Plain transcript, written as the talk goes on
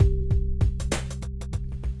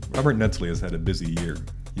Robert Netzly has had a busy year.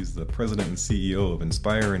 He's the president and CEO of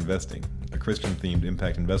Inspire Investing, a Christian-themed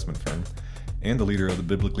impact investment firm, and the leader of the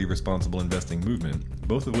biblically responsible investing movement,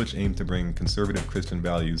 both of which aim to bring conservative Christian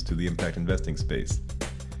values to the impact investing space.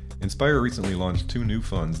 Inspire recently launched 2 new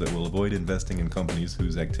funds that will avoid investing in companies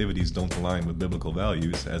whose activities don't align with biblical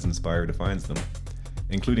values as Inspire defines them,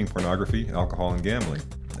 including pornography, alcohol, and gambling,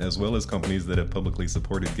 as well as companies that have publicly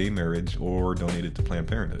supported gay marriage or donated to Planned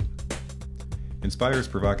Parenthood. Inspire's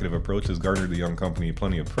provocative approach has garnered the young company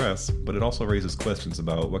plenty of press, but it also raises questions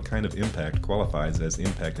about what kind of impact qualifies as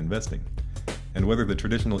impact investing, and whether the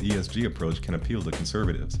traditional ESG approach can appeal to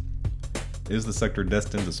conservatives. Is the sector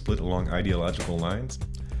destined to split along ideological lines?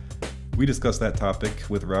 We discuss that topic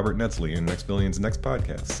with Robert Netzly in Next Billion's next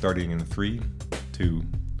podcast, starting in 3, 2,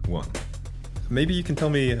 1. Maybe you can tell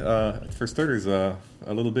me, for starters, a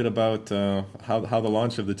little bit about how the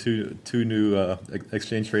launch of the two new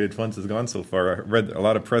exchange-traded funds has gone so far. I read a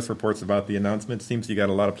lot of press reports about the announcement. Seems you got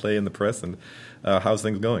a lot of play in the press, and how's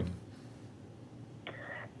things going?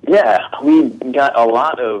 Yeah, we got a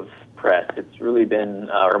lot of press. It's really been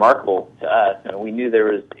remarkable to us. And we knew there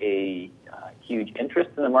was a huge interest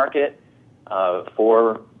in the market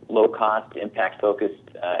for low-cost,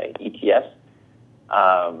 impact-focused ETFs.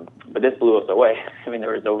 But this blew us away. I mean,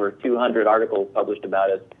 there was over 200 articles published about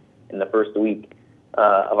us in the first week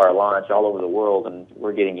of our launch all over the world, and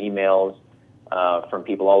we're getting emails from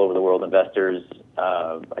people all over the world, investors.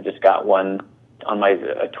 I just got one on my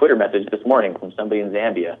Twitter message this morning from somebody in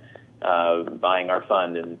Zambia buying our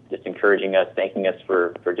fund and just encouraging us, thanking us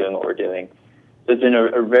for doing what we're doing. So it's been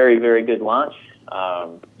a very, very good launch.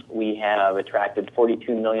 We have attracted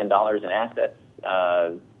 $42 million in assets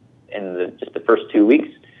in just the first 2 weeks.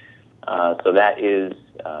 So that is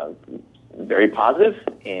very positive,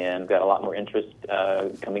 and got a lot more interest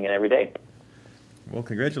coming in every day. Well,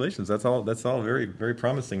 congratulations. That's all very, very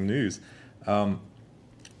promising news.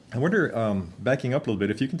 I wonder, backing up a little bit,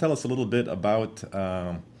 if you can tell us a little bit about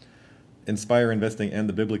Inspire Investing and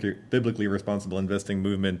the biblically responsible investing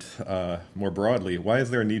movement more broadly. Why is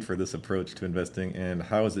there a need for this approach to investing, and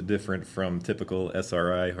how is it different from typical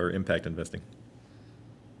SRI or impact investing?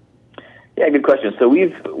 Yeah, good question. So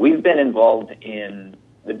we've been involved in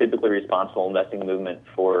the biblically responsible investing movement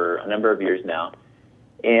for a number of years now.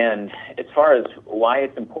 And as far as why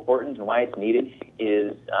it's important and why it's needed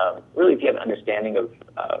is really if you have an understanding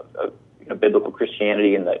of biblical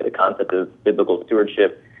Christianity and the concept of biblical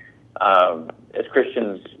stewardship. As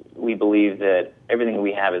Christians, we believe that everything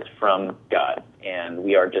we have is from God, and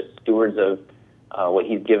we are just stewards of what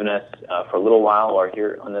He's given us for a little while or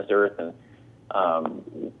here on this earth. And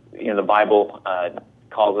the Bible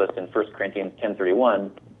calls us in 1 Corinthians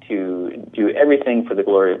 10:31 to do everything for the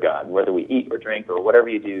glory of God. Whether we eat or drink or whatever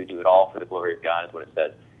you do it all for the glory of God is what it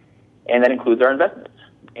says. And that includes our investments.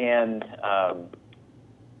 And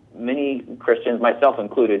many Christians, myself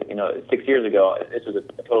included, 6 years ago, this was a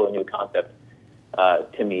totally new concept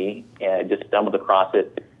to me, and I just stumbled across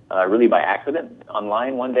it really by accident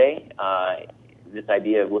online one day. This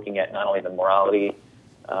idea of looking at not only the morality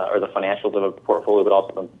or the financials of a portfolio, but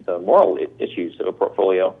also the moral issues of a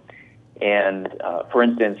portfolio. And for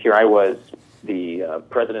instance, here I was the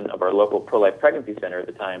president of our local pro-life pregnancy center at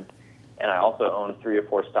the time, and I also owned 3 or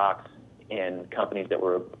 4 stocks in companies that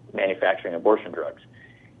were manufacturing abortion drugs.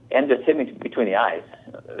 And just hit me between the eyes.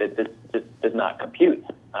 This does not compute.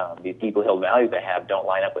 These deeply held values I have don't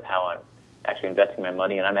line up with how I'm actually investing my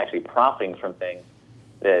money, and I'm actually profiting from things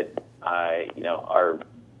that are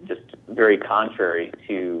just very contrary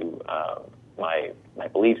to my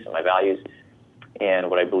beliefs and my values and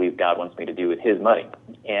what I believe God wants me to do with His money.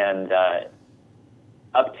 And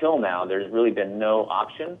up till now, there's really been no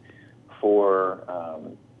option for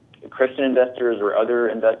Christian investors or other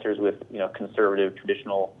investors with conservative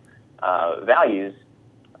traditional values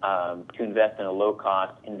to invest in a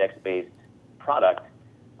low-cost index-based product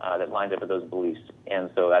that lines up with those beliefs. And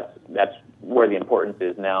so that's where the importance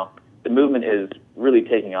is now. The movement is really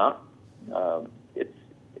taking off.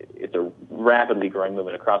 It's a rapidly growing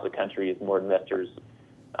movement across the country as more investors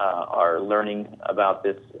are learning about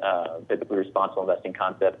this biblically responsible investing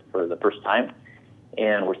concept for the first time,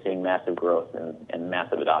 and we're seeing massive growth and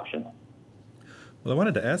massive adoption. Well, I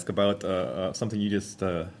wanted to ask about something you just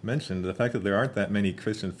mentioned, the fact that there aren't that many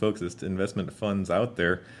Christian-focused investment funds out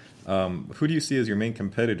there. Who do you see as your main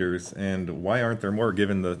competitors, and why aren't there more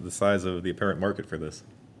given the size of the apparent market for this?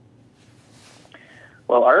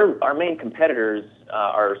 Well, our main competitors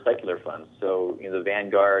are secular funds, so the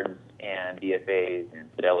Vanguards and DFAs and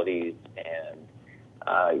Fidelities and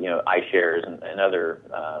iShares and other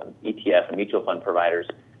ETF and mutual fund providers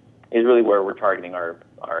is really where we're targeting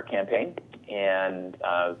our campaign. and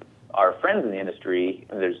our friends in the industry,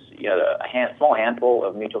 there's a small handful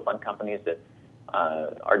of mutual fund companies that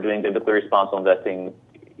are doing biblically responsible investing,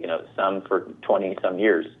 some for 20 some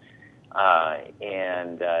years,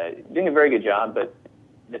 and doing a very good job. But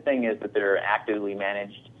the thing is that they're actively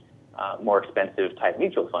managed, more expensive type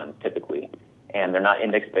mutual funds typically, and they're not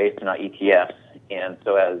index based, they're not ETFs. And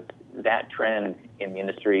so as that trend in the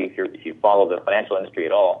industry, if you follow the financial industry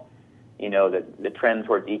at all, you know that the trend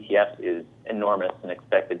towards ETFs is enormous and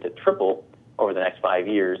expected to triple over the next 5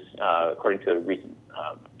 years, according to a recent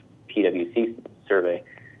PwC survey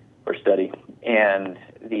or study. And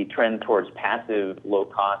the trend towards passive,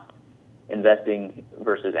 low-cost investing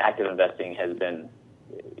versus active investing has been,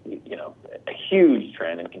 a huge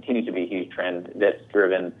trend and continues to be a huge trend that's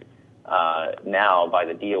driven now by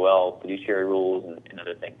the DOL fiduciary rules and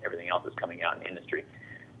other things, everything else that's coming out in the industry.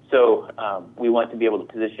 So we want to be able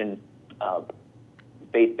to position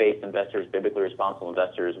faith-based investors, biblically responsible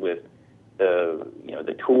investors, with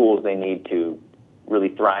the tools they need to really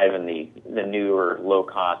thrive in the newer,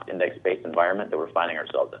 low-cost, index-based environment that we're finding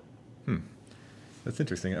ourselves in. That's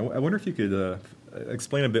interesting. I wonder if you could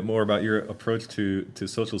explain a bit more about your approach to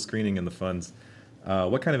social screening in the funds.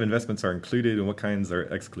 What kind of investments are included and what kinds are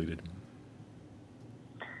excluded?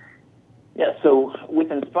 Yeah, so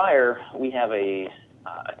with Inspire, we have a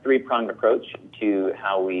three-pronged approach to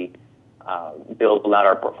how we build out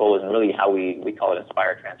our portfolios, and really how we call it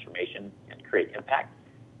Inspire transformation and create impact.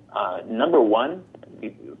 Number one,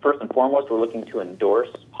 first and foremost, we're looking to endorse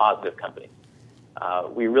positive companies.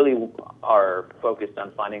 We really are focused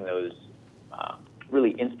on finding those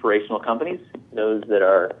really inspirational companies, those that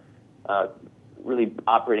are really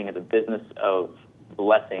operating as a business of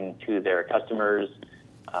blessing to their customers,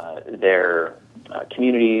 their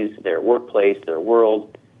communities, their workplace, their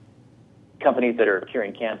world, companies that are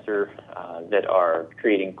curing cancer, that are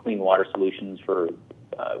creating clean water solutions for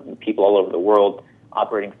people all over the world,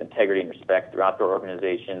 operating with integrity and respect throughout their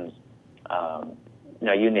organizations,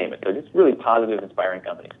 you name it. So just really positive, inspiring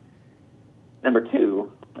companies. Number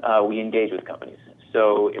two, we engage with companies.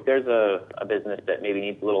 So if there's a business that maybe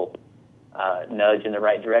needs a little nudge in the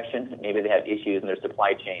right direction, maybe they have issues in their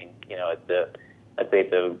supply chain, let's say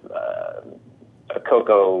it's a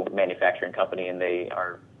cocoa manufacturing company and they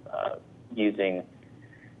are using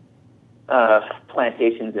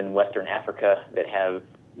plantations in Western Africa that have,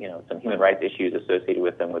 some human rights issues associated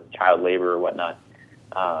with them, with child labor or whatnot.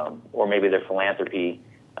 Or maybe their philanthropy,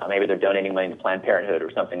 maybe they're donating money to Planned Parenthood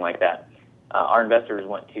or something like that. Our investors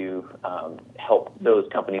want to help those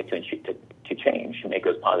companies to change, make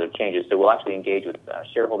those positive changes. So we'll actually engage with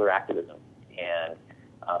shareholder activism and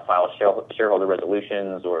file shareholder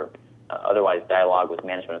resolutions or otherwise dialogue with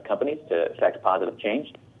management of companies to affect positive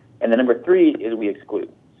change. And then number three is we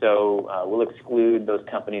exclude. So we'll exclude those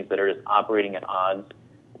companies that are just operating at odds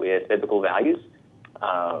with biblical values.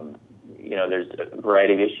 There's a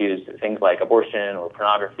variety of issues, things like abortion or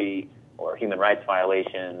pornography or human rights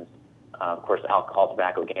violations, of course, alcohol,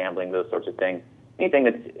 tobacco, gambling, those sorts of things. Anything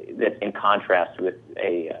that's in contrast with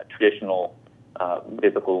a traditional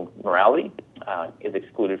biblical morality is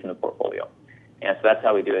excluded from the portfolio. And so that's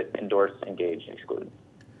how we do it: endorse, engage, exclude.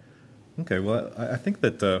 Okay, well, I think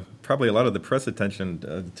that probably a lot of the press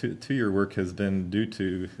attention to your work has been due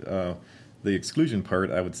to the exclusion part,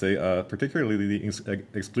 I would say, particularly the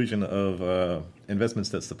exclusion of investments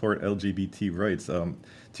that support LGBT rights. To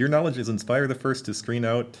your knowledge, is Inspire the first to screen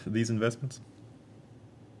out these investments?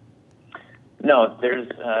 No, there's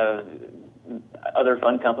other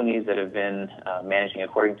fund companies that have been managing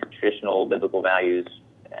according to traditional biblical values,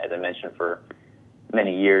 as I mentioned, for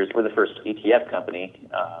many years. We're the first ETF company,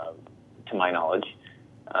 to my knowledge,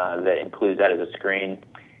 that includes that as a screen.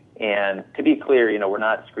 And to be clear, we're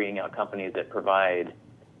not screening out companies that provide,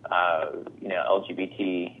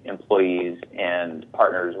 LGBT employees and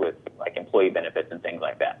partners with like employee benefits and things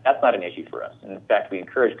like that. That's not an issue for us. And in fact, we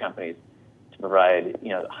encourage companies to provide,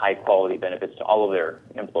 high quality benefits to all of their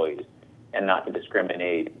employees and not to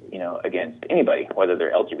discriminate, against anybody, whether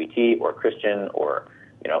they're LGBT or Christian or,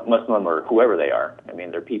 Muslim or whoever they are. I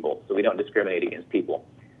mean, they're people, so we don't discriminate against people.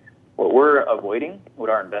 What we're avoiding, what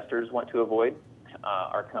our investors want to avoid,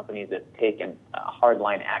 are companies that take a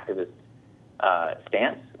hardline activist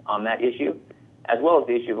stance on that issue, as well as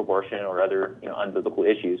the issue of abortion or other unbiblical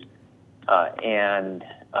issues, and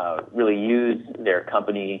really use their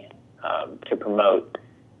company to promote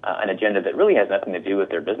an agenda that really has nothing to do with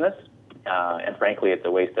their business. And frankly, it's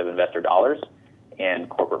a waste of investor dollars and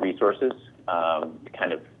corporate resources.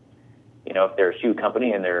 If they're a shoe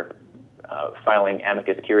company and they're filing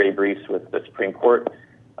amicus curiae briefs with the Supreme Court,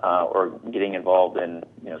 or getting involved in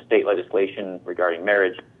state legislation regarding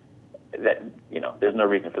marriage, that there's no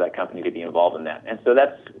reason for that company to be involved in that. And so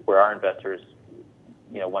that's where our investors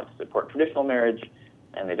want to support traditional marriage,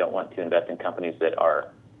 and they don't want to invest in companies that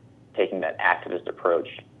are taking that activist approach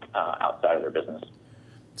outside of their business.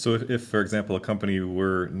 So if, for example, a company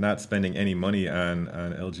were not spending any money on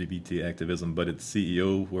LGBT activism, but its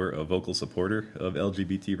CEO were a vocal supporter of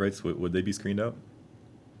LGBT rights, would they be screened out?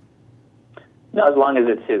 No, as long as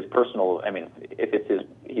it's his personal. I mean, if it's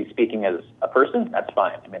he's speaking as a person, that's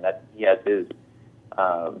fine. I mean, that he has his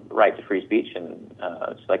right to free speech, and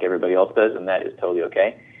just like everybody else does, and that is totally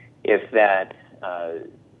okay. If that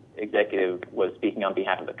executive was speaking on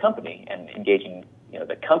behalf of the company and engaging,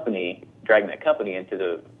 the company, dragging that company into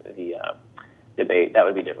the debate, that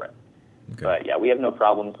would be different. Okay. But yeah, we have no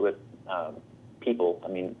problems with people. I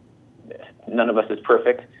mean, none of us is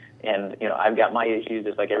perfect, and I've got my issues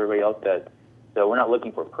just like everybody else does. So we're not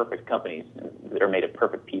looking for perfect companies that are made of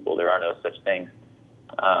perfect people. There are no such things.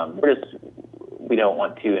 We don't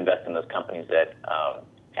want to invest in those companies that,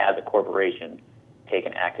 as a corporation, take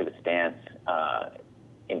an activist stance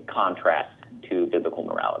in contrast to biblical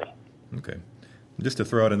morality. Okay. Just to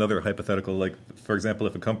throw out another hypothetical, like, for example,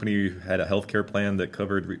 if a company had a healthcare plan that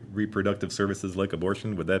covered reproductive services like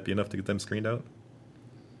abortion, would that be enough to get them screened out?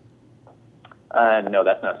 No,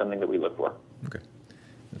 that's not something that we look for. Okay.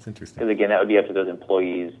 That's interesting. Because, again, that would be up to those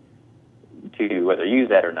employees to whether use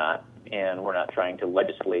that or not. And we're not trying to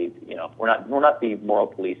legislate, we're not the moral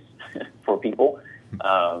police for people.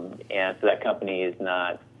 And so that company is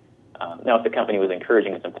not, now if the company was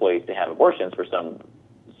encouraging its employees to have abortions for some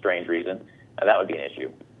strange reason, that would be an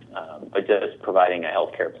issue. But just providing a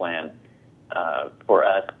health care plan for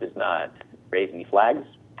us does not raise any flags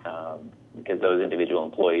because those individual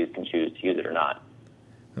employees can choose to use it or not.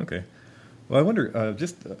 Okay. Well, I wonder,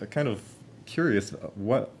 just kind of curious,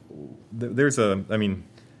 there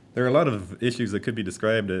are a lot of issues that could be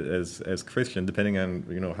described as Christian, depending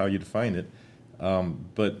on how you define it.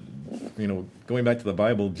 But going back to the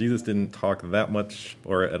Bible, Jesus didn't talk that much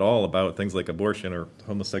or at all about things like abortion or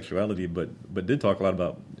homosexuality, but did talk a lot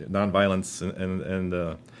about nonviolence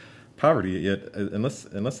and poverty. Yet,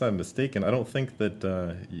 unless I'm mistaken, I don't think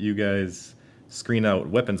that you guys screen out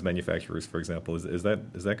weapons manufacturers, for example. Is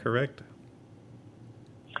that correct?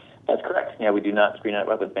 That's correct. Yeah, we do not screen out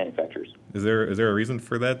weapons manufacturers. Is there a reason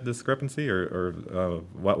for that discrepancy, or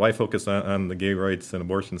why focus on the gay rights and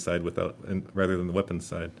abortion side rather than the weapons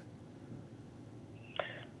side?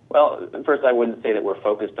 Well, first, I wouldn't say that we're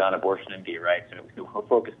focused on abortion and gay rights. We're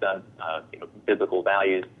focused on biblical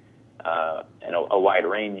values and a wide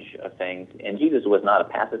range of things. And Jesus was not a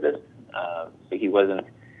pacifist, so he wasn't.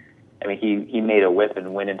 I mean, he made a whip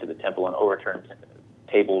and went into the temple and overturned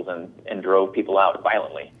tables and drove people out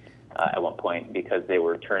violently. At one point, because they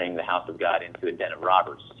were turning the house of God into a den of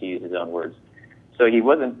robbers, to use his own words. So he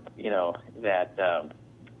wasn't, that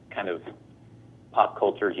kind of pop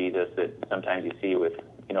culture Jesus that sometimes you see with,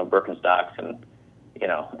 Birkenstocks and,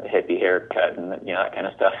 a hippie haircut and, that kind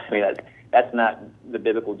of stuff. I mean, that's not the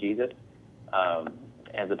biblical Jesus.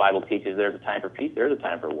 As the Bible teaches, there's a time for peace, there's a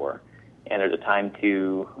time for war. And there's a time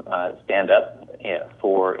to stand up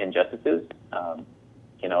for injustices.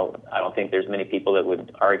 I don't think there's many people that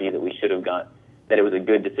would argue that we should have that it was a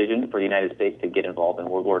good decision for the United States to get involved in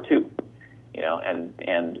World War II,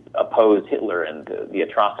 and oppose Hitler and the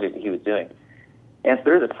atrocities that he was doing. And so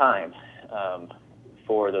there's a time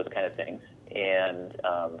for those kind of things. And,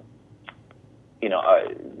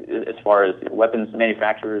 as far as weapons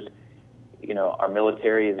manufacturers, our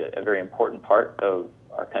military is a very important part of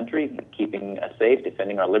our country, keeping us safe,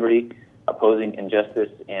 defending our liberty, opposing injustice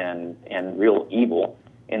and real evil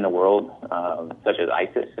in the world, such as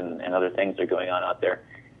ISIS and other things that are going on out there.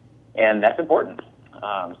 And that's important.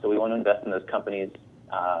 So we want to invest in those companies,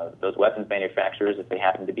 those weapons manufacturers, if they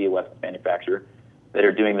happen to be a weapons manufacturer, that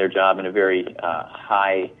are doing their job in a very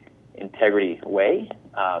high integrity way.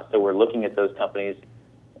 So we're looking at those companies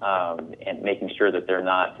and making sure that they're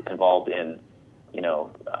not involved in,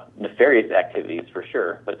 nefarious activities for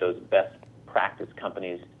sure, but those best practice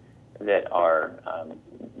companies that are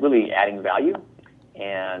really adding value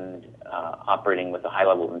and operating with a high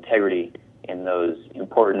level of integrity in those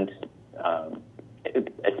important,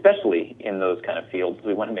 especially in those kind of fields.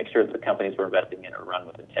 We want to make sure that the companies we're investing in are run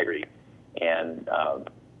with integrity and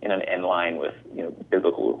in line with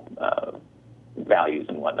biblical values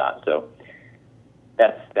and whatnot. So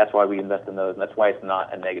that's why we invest in those, and that's why it's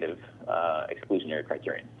not a negative exclusionary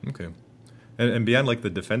criterion. Okay. And beyond like the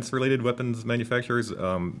defense-related weapons manufacturers,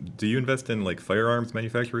 do you invest in like firearms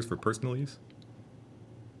manufacturers for personal use?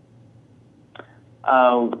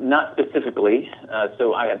 Not specifically.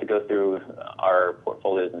 So I have to go through our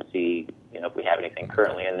portfolios and see if we have anything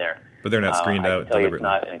currently in there. But they're not screened out deliberately.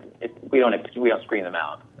 We don't screen them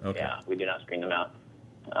out. Okay. Yeah, we do not screen them out.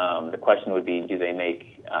 The question would be,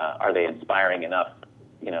 are they inspiring enough,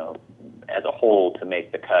 as a whole to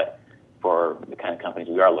make the cut for the kind of companies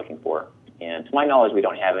we are looking for? And to my knowledge, we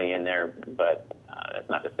don't have any in there, but that's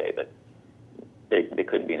not to say that they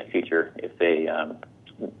couldn't be in the future if they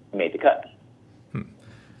made the cut.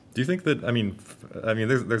 Do you think that,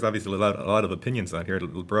 there's obviously a lot of opinions on here, a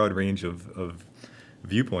broad range of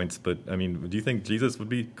viewpoints, but do you think Jesus would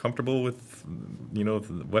be comfortable with,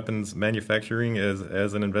 weapons manufacturing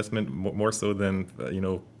as an investment more so than,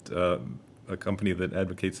 a company that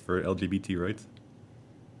advocates for LGBT rights?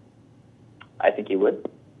 I think he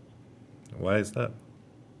would. Why is that?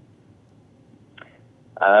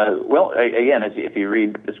 Well, again, if you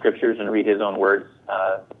read the scriptures and read his own words,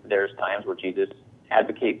 there's times where Jesus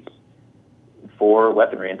advocates for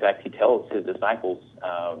weaponry. In fact, he tells his disciples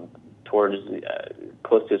towards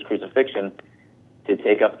close to his crucifixion to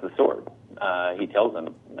take up the sword. He tells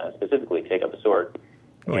them specifically, take up the sword.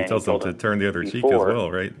 Well, he tells them to turn the other cheek as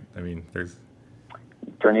well, right? There's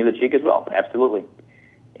turn the other cheek as well, absolutely.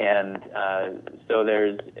 And so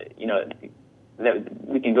there's, that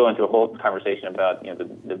we can go into a whole conversation about,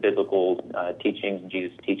 the biblical teachings,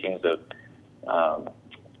 Jesus' teachings of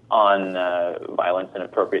on violence and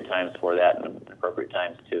appropriate times for that and appropriate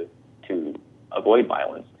times to avoid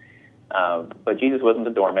violence. But Jesus wasn't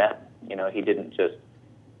a doormat. He didn't just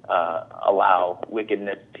allow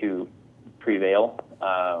wickedness to prevail.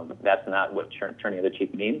 That's not what turning the other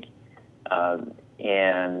cheek means.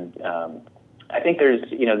 And I think there's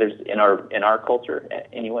in our culture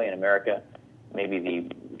anyway, in America, maybe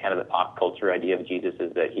the kind of the pop culture idea of Jesus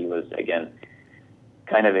is that he was, again,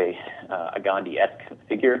 kind of a Gandhi-esque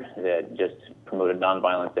figure that just promoted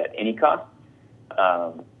nonviolence at any cost.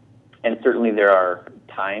 And certainly there are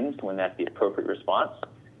times when that's the appropriate response,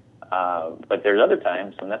 but there's other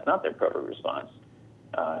times when that's not the appropriate response.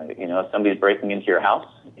 If somebody's breaking into your house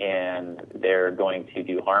and they're going to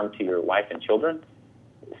do harm to your wife and children,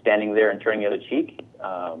 standing there and turning the other cheek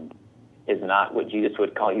is not what Jesus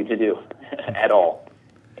would call you to do at all.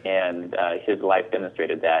 And his life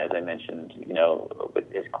demonstrated that, as I mentioned,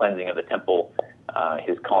 with his cleansing of the temple,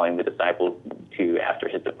 his calling the disciples to, after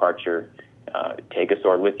his departure, take a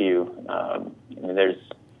sword with you. There's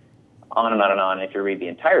on and on and on. If you read the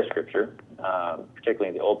entire scripture, particularly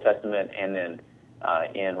in the Old Testament and then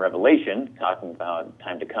in Revelation, talking about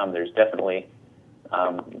time to come, there's definitely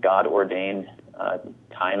God-ordained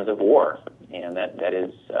times of war, and that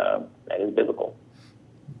is biblical.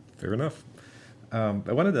 Fair enough.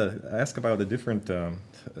 I wanted to ask about a different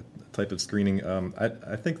type of screening.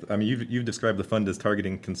 I think you've described the fund as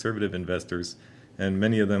targeting conservative investors, and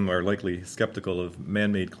many of them are likely skeptical of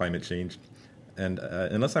man-made climate change. And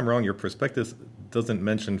unless I'm wrong, your prospectus doesn't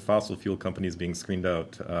mention fossil fuel companies being screened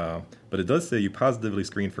out, but it does say you positively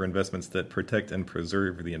screen for investments that protect and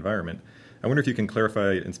preserve the environment. I wonder if you can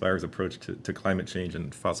clarify Inspire's approach to climate change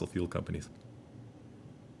and fossil fuel companies.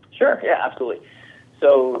 Sure, yeah, absolutely.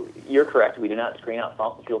 So you're correct. We do not screen out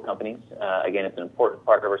fossil fuel companies. Again, it's an important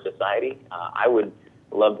part of our society. I would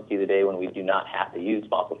love to see the day when we do not have to use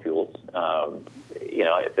fossil fuels.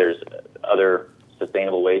 If there's other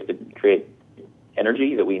sustainable ways to create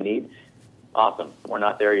energy that we need, awesome. We're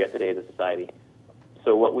not there yet today as a society.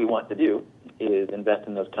 So what we want to do is invest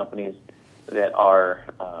in those companies that are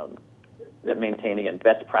that maintain, again,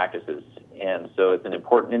 best practices. And so it's an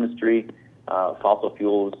important industry. Fossil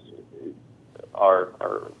fuels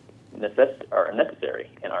are necessary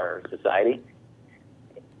in our society.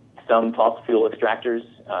 Some fossil fuel extractors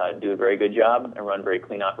do a very good job and run very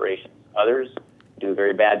clean operations. Others do a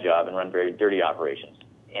very bad job and run very dirty operations.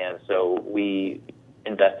 And so we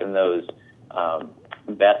invest in those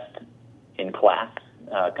best-in-class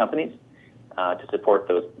companies to support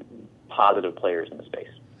those positive players in the space.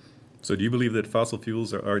 So do you believe that fossil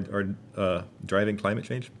fuels are driving climate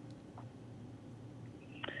change?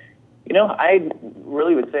 I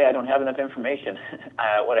really would say I don't have enough information.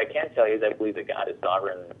 What I can tell you is I believe that God is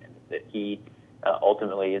sovereign and that he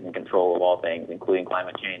ultimately is in control of all things, including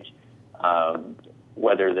climate change.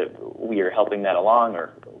 Whether that we are helping that along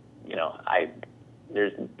or,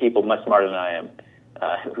 there's people much smarter than I am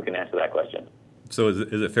who can answer that question. So is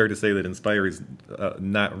it fair to say that Inspire is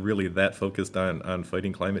not really that focused on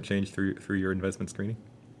fighting climate change through your investment screening?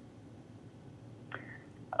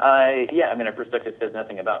 Our perspective says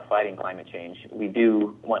nothing about fighting climate change. We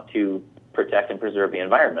do want to protect and preserve the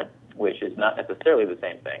environment, which is not necessarily the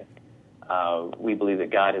same thing. We believe that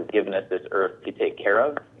God has given us this earth to take care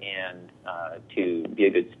of and to be a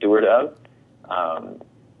good steward of.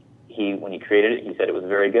 when he created it, he said it was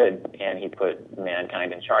very good, and he put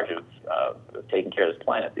mankind in charge of taking care of this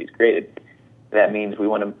planet that he's created. That means we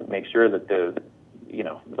want to make sure that the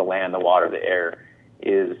land, the water, the air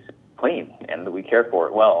is clean, and that we care for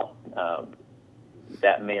it well.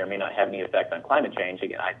 That may or may not have any effect on climate change.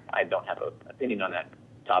 Again, I don't have an opinion on that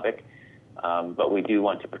topic, but we do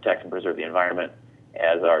want to protect and preserve the environment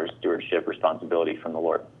as our stewardship responsibility from the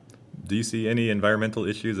Lord. Do you see any environmental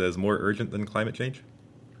issues as more urgent than climate change?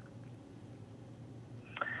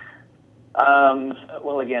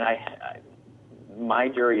 Well, again, my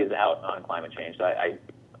jury is out on climate change, so I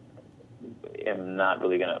am not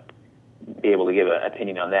really going to be able to give an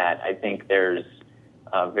opinion on that. I think there's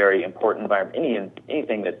a very important environment.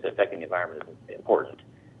 Anything that's affecting the environment is important.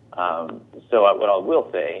 So what I will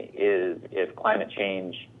say is, if climate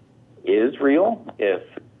change is real, if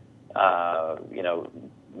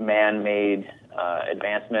man-made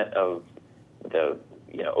advancement of the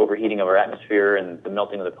overheating of our atmosphere and the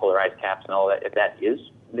melting of the polar ice caps and all that, if that is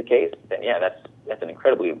the case, then yeah, that's an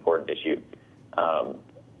incredibly important issue.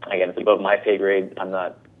 Again, it's above my pay grade. I'm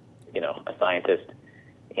not, a scientist,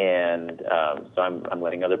 and so I'm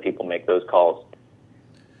letting other people make those calls.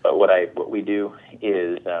 But what we do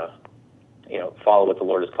is, follow what the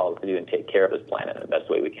Lord has called us to do and take care of this planet in the best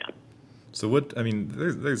way we can. So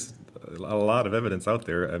there's a lot of evidence out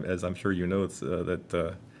there, as I'm sure you know, it's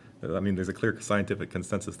there's a clear scientific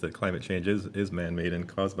consensus that climate change is man-made and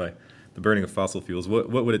caused by the burning of fossil fuels. What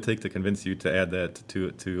would it take to convince you to add that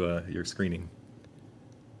to your screening?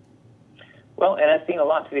 Well, and I've seen a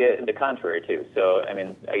lot to the contrary, too. So,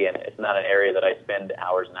 again, it's not an area that I spend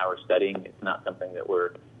hours and hours studying. It's not something that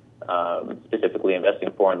we're specifically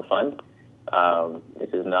investing for in the fund. This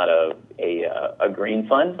is not a green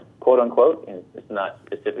fund, quote unquote. It's not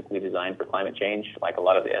specifically designed for climate change like a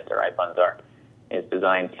lot of the SRI funds are. It's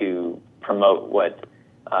designed to promote what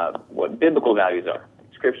biblical values are.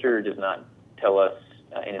 Scripture does not tell us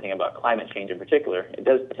anything about climate change in particular. It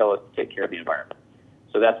does tell us to take care of the environment.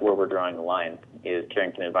 So that's where we're drawing the line, is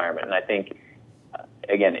caring for the environment. And I think,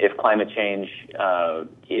 again, if climate change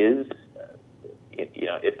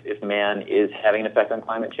if man is having an effect on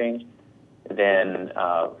climate change, then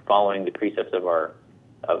following the precepts of our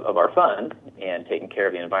fund and taking care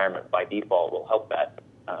of the environment by default will help that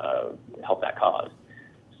cause.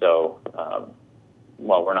 So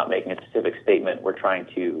while we're not making a specific statement, we're trying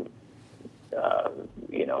to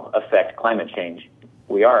affect climate change.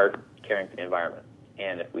 We are caring for the environment,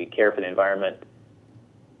 and if we care for the environment,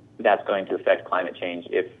 that's going to affect climate change.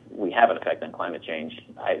 If we have an effect on climate change,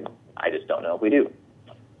 I just don't know if we do.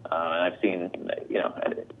 And I've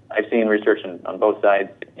seen research on both sides,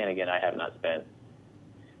 and again, I have not spent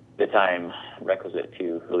the time requisite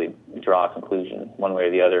to really draw a conclusion one way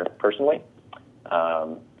or the other personally.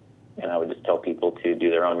 And I would just tell people to do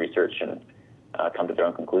their own research and come to their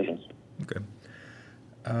own conclusions. Okay.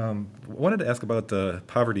 I wanted to ask about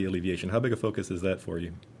poverty alleviation. How big a focus is that for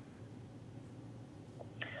you?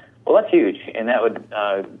 Well, that's huge, and that would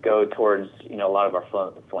go towards a lot of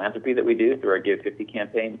our philanthropy that we do through our Give 50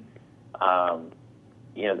 campaign.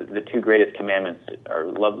 The two greatest commandments are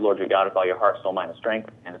love the Lord your God with all your heart, soul, mind, and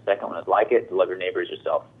strength, and the second one is like it, to love your neighbor as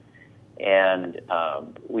yourself. And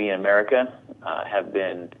we in America have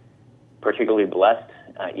been particularly blessed.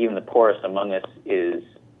 Even the poorest among us is,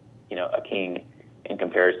 a king in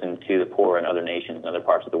comparison to the poor in other nations and other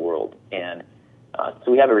parts of the world. And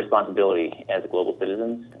so we have a responsibility as global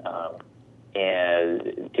citizens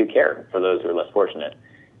and to care for those who are less fortunate.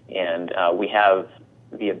 And we have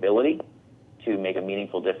the ability to make a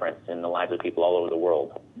meaningful difference in the lives of people all over the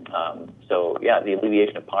world. The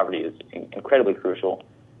alleviation of poverty is incredibly crucial.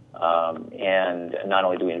 And not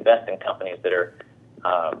only do we invest in companies that are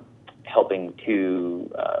helping to,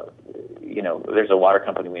 there's a water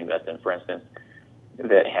company we invest in, for instance,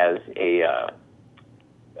 that has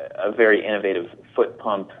a very innovative foot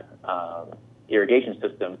pump irrigation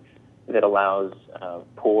system that allows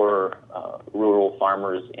poor rural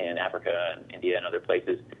farmers in Africa and India and other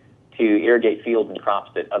places to irrigate fields and crops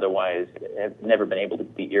that otherwise have never been able to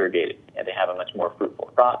be irrigated, and they have a much more fruitful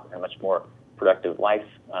crop and a much more productive life,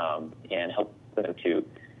 and help them to,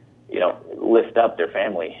 lift up their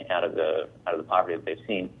family out of the poverty that they've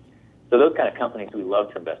seen. So those kind of companies, we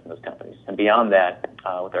love to invest in those companies. And beyond that,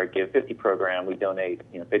 with our Give 50 program, we donate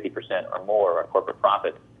 50% or more of our corporate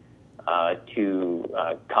profits to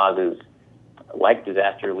causes like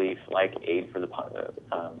disaster relief, like aid for the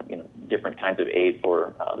different kinds of aid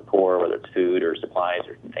for the poor, whether it's food or supplies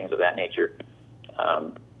or things of that nature,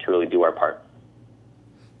 to really do our part.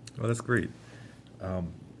 Well, that's great.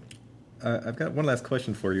 I've got one last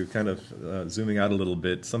question for you, kind of zooming out a little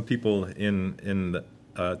bit. Some people in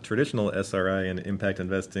traditional SRI and impact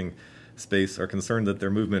investing space are concerned that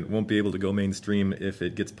their movement won't be able to go mainstream if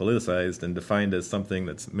it gets politicized and defined as something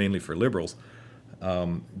that's mainly for liberals.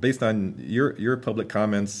 Based on your public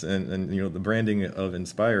comments and the branding of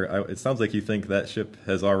Inspire, it sounds like you think that ship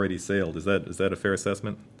has already sailed. Is that a fair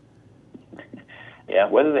assessment? Yeah,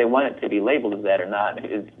 whether they want it to be labeled as that or not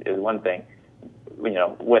is one thing.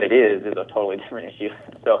 What it is a totally different issue.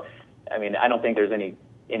 So, I mean, I don't think there's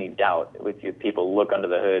any doubt if people look under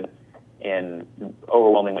the hood. In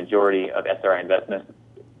overwhelming majority of SRI investments,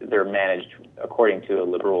 they're managed according to a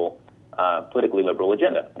liberal, politically liberal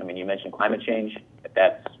agenda. I mean, you mentioned climate change.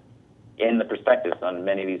 That's in the prospectus on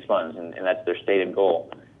many of these funds, and that's their stated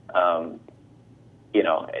goal. That's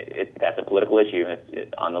a political issue.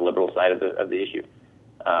 It's on the liberal side of the issue.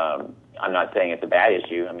 I'm not saying it's a bad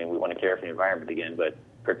issue. I mean, we want to care for the environment again, but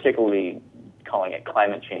particularly calling it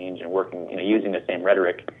climate change and working, using the same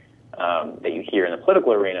rhetoric that you hear in the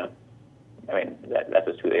political arena. I mean, that's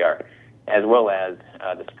just who they are, as well as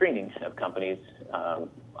the screening of companies.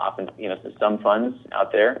 Often, some funds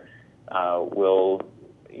out there will,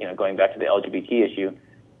 going back to the LGBT issue,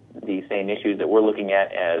 the same issues that we're looking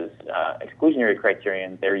at as exclusionary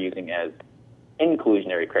criterion, they're using as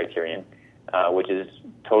inclusionary criterion, which is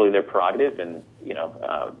totally their prerogative, and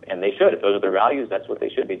and they should. If those are their values, that's what they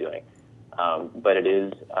should be doing. But it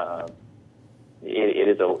is a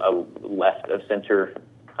left of center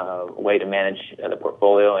way to manage the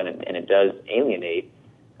portfolio, and it does alienate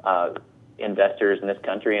investors in this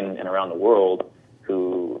country and around the world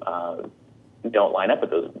who don't line up with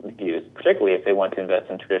those views, particularly if they want to invest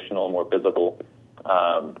in traditional, more biblical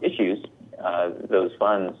issues. Those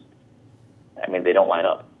funds, I mean, they don't line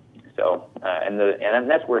up. So, and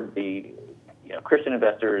that's where the Christian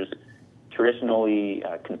investors, traditionally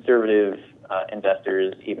conservative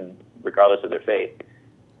investors, even regardless of their faith,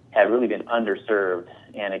 have really been underserved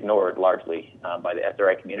and ignored largely by the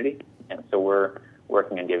SRI community. And so we're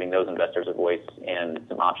working on giving those investors a voice and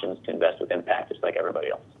some options to invest with impact, just like everybody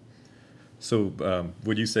else. So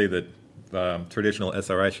would you say that traditional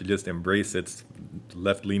SRI should just embrace its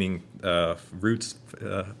left-leaning roots,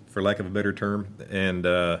 for lack of a better term, and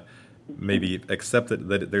maybe accept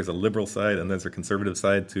that there's a liberal side and there's a conservative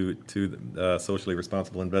side to socially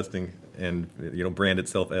responsible investing, and brand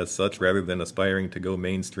itself as such rather than aspiring to go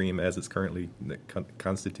mainstream as it's currently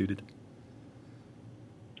constituted?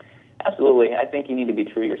 Absolutely. I think you need to be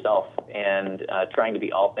true to yourself, and trying to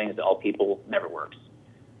be all things to all people never works.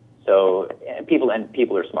 So people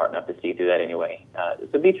are smart enough to see through that anyway.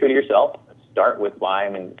 So be true to yourself. Start with why. I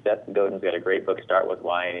mean, Seth Godin's got a great book, Start With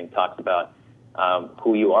Why, and he talks about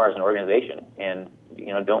who you are as an organization, and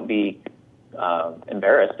don't be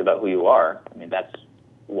embarrassed about who you are. I mean, that's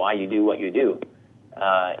why you do what you do.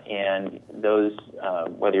 And those,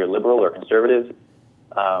 whether you're liberal or conservative,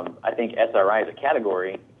 I think SRI as a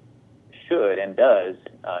category should and does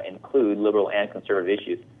include liberal and conservative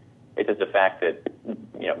issues. It's just the fact that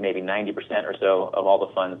maybe 90% or so of all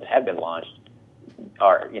the funds that have been launched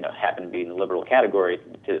are happen to be in the liberal category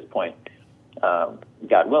to this point.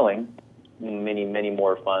 God willing, many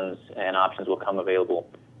more funds and options will come available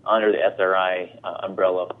under the SRI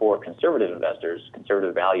umbrella for conservative investors,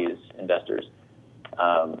 conservative values investors.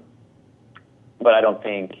 But I don't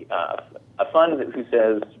think a fund who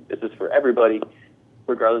says this is for everybody,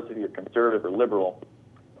 regardless if you're conservative or liberal,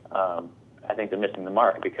 I think they're missing the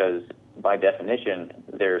mark, because by definition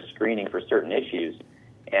they're screening for certain issues,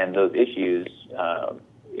 and those issues,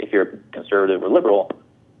 if you're conservative or liberal,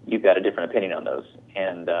 you've got a different opinion on those,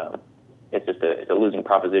 and it's a losing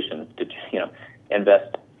proposition to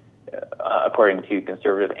invest according to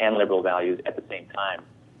conservative and liberal values at the same time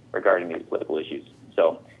regarding these political issues.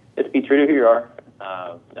 So just be true to who you are.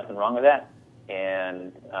 Nothing wrong with that,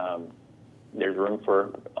 and there's room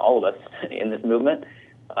for all of us in this movement.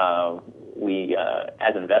 We,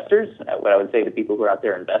 as investors, what I would say to people who are out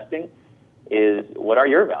there investing is, what are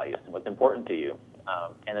your values and what's important to you?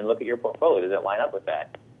 And then look at your portfolio. Does it line up with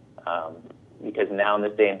that? Because now in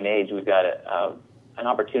this day and age, we've got an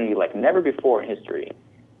opportunity like never before in history,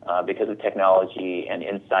 because of technology and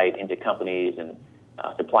insight into companies and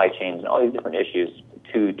supply chains and all these different issues,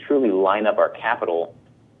 to truly line up our capital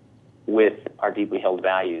with our deeply held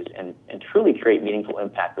values and truly create meaningful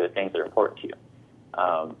impact for the things that are important to you.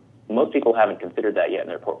 Most people haven't considered that yet in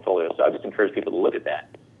their portfolio, so I just encourage people to look at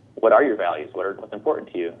that. What are your values? What's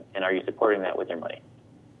important to you? And are you supporting that with your money?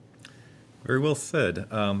 Very well said.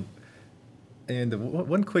 And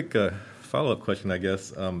one quick follow-up question, I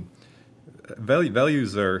guess.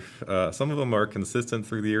 Values are, some of them are consistent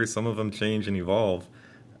through the years, some of them change and evolve.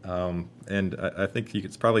 And I think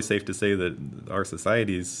it's probably safe to say that our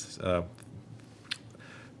societies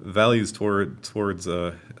values towards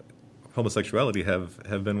homosexuality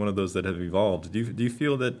have been one of those that have evolved. Do you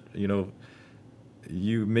feel that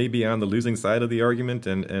you may be on the losing side of the argument,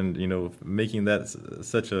 and making that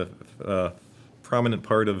such a prominent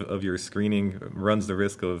part of your screening runs the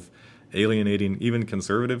risk of alienating even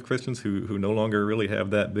conservative Christians who no longer really have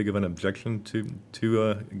that big of an objection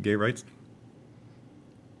to gay rights?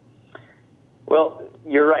 Well,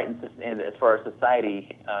 you're right. And as far as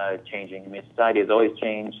society changing, I mean, society has always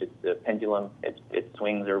changed. It's the pendulum. It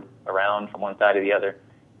swings around from one side to the other.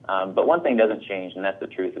 But one thing doesn't change, and that's the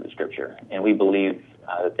truth of the Scripture. And we believe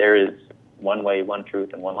that there is one way, one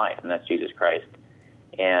truth, and one life, and that's Jesus Christ.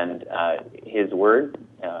 And His Word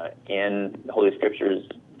in the Holy Scriptures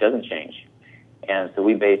doesn't change. And so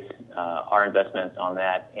we base our investments on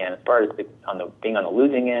that. And as far as being on the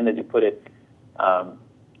losing end, as you put it,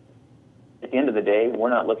 at the end of the day, we're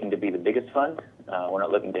not looking to be the biggest fund. We're not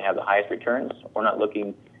looking to have the highest returns. We're not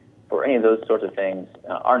looking for any of those sorts of things.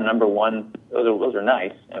 Our number one, those are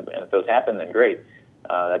nice, and if those happen, then great.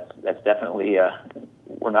 That's definitely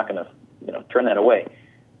we're not going to turn that away.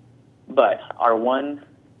 But our one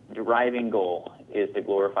driving goal is to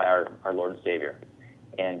glorify our Lord and Savior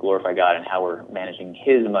and glorify God and how we're managing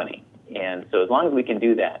His money. And so as long as we can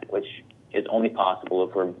do that, which is only possible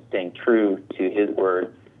if we're staying true to His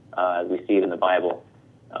Word as we see it in the Bible,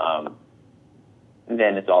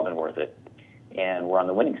 then it's all been worth it. And we're on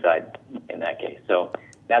the winning side in that case. So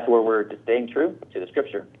that's where we're just staying true to the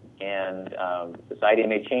Scripture. And society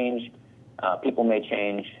may change, people may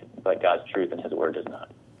change, but God's truth and His Word does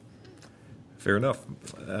not. Fair enough,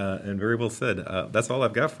 and very well said. That's all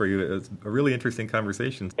I've got for you. It's a really interesting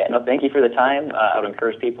conversation. Yeah, no, thank you for the time. I would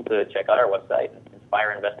encourage people to check out our website,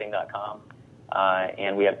 inspireinvesting.com.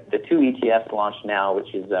 And we have the 2 ETFs launched now,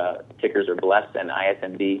 which is tickers are BLESS and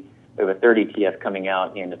ISMD. We have a third ETF coming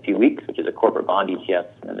out in a few weeks, which is a corporate bond ETF.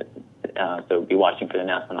 And so be watching for the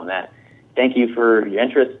announcement on that. Thank you for your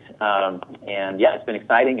interest. And yeah, it's been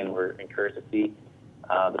exciting, and we're encouraged to see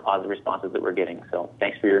the positive responses that we're getting. So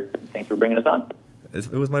thanks for bringing us on.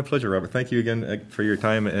 It was my pleasure, Robert. Thank you again for your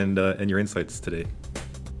time and your insights today.